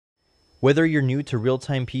Whether you're new to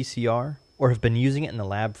real-time PCR or have been using it in the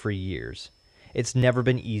lab for years, it's never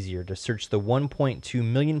been easier to search the 1.2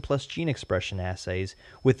 million plus gene expression assays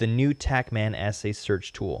with the new TaqMan Assay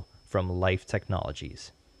Search Tool from Life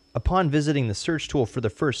Technologies. Upon visiting the search tool for the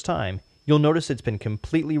first time, you'll notice it's been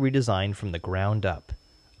completely redesigned from the ground up,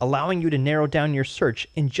 allowing you to narrow down your search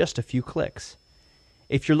in just a few clicks.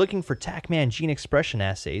 If you're looking for TaqMan gene expression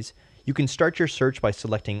assays, you can start your search by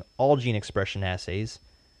selecting all gene expression assays,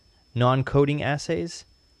 non-coding assays,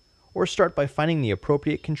 or start by finding the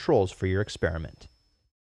appropriate controls for your experiment.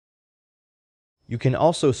 You can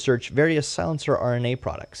also search various silencer RNA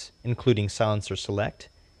products, including Silencer Select,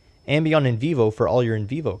 Ambion in vivo for all your in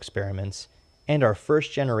vivo experiments, and our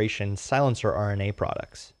first-generation silencer RNA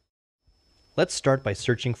products. Let's start by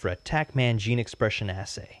searching for a TaqMan gene expression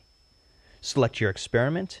assay. Select your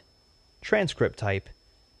experiment, transcript type,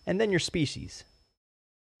 and then your species.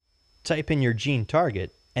 Type in your gene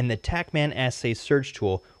target, and the TaqMan Assay Search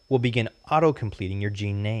Tool will begin auto-completing your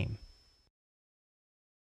gene name.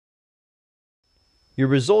 Your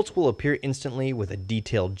results will appear instantly with a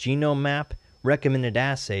detailed genome map, recommended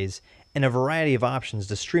assays, and a variety of options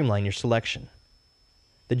to streamline your selection.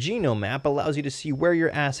 The genome map allows you to see where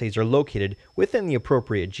your assays are located within the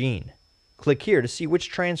appropriate gene. Click here to see which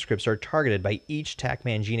transcripts are targeted by each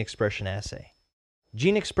TaqMan gene expression assay.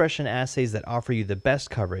 Gene expression assays that offer you the best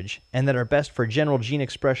coverage and that are best for general gene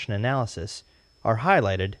expression analysis are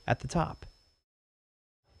highlighted at the top.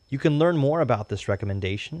 You can learn more about this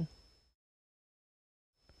recommendation,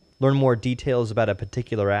 learn more details about a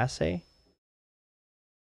particular assay,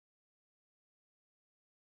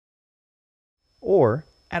 or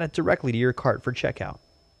add it directly to your cart for checkout.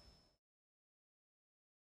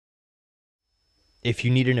 If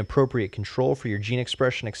you need an appropriate control for your gene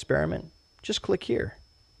expression experiment, just click here.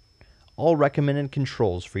 All recommended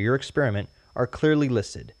controls for your experiment are clearly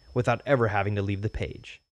listed without ever having to leave the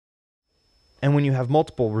page. And when you have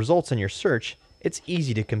multiple results in your search, it's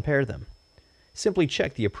easy to compare them. Simply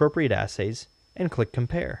check the appropriate assays and click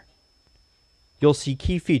Compare. You'll see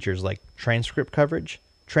key features like transcript coverage,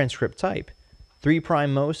 transcript type, 3'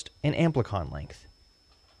 most, and amplicon length.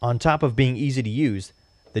 On top of being easy to use,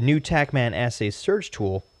 the new TaqMan Assay Search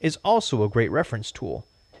Tool is also a great reference tool,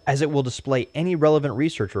 as it will display any relevant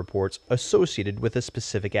research reports associated with a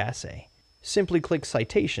specific assay. Simply click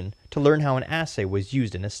Citation to learn how an assay was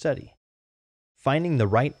used in a study. Finding the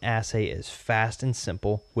right assay is fast and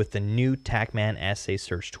simple with the new TaqMan Assay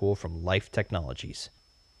Search Tool from Life Technologies.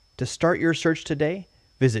 To start your search today,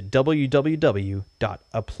 visit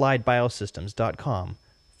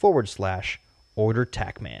www.appliedbiosystems.com/order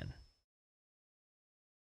TaqMan.